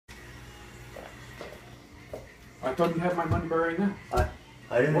I thought you had my money by right now.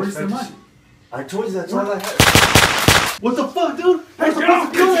 I didn't Where's the expect money? I told you that's all I had. What the fuck, dude? Hey, get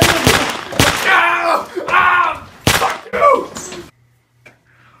off! Ah! Fuck you!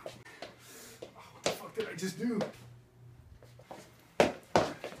 What the fuck did I just do?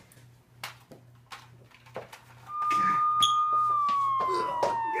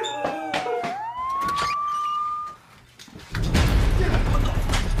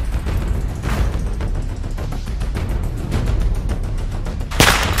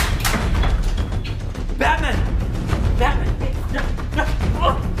 Batman! Batman!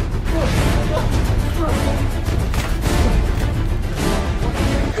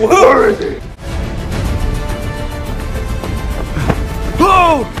 Where is he?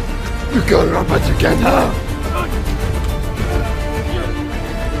 Oh! You got it up as you can, huh?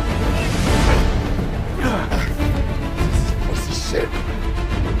 What's this shit?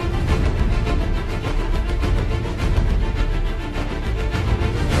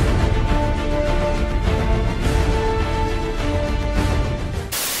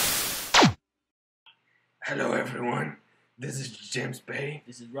 Hello everyone, this is James Bay.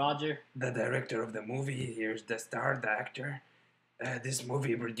 This is Roger. The director of the movie. Here's the star, the actor. This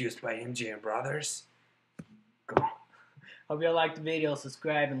movie produced by MGM Brothers. Go. Hope y'all like the video.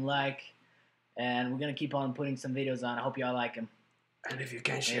 Subscribe and like. And we're going to keep on putting some videos on. I hope y'all like them. And if you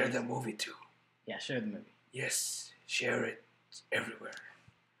can share the movie too. Yeah, share the movie. Yes, share it everywhere.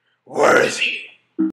 Where is he?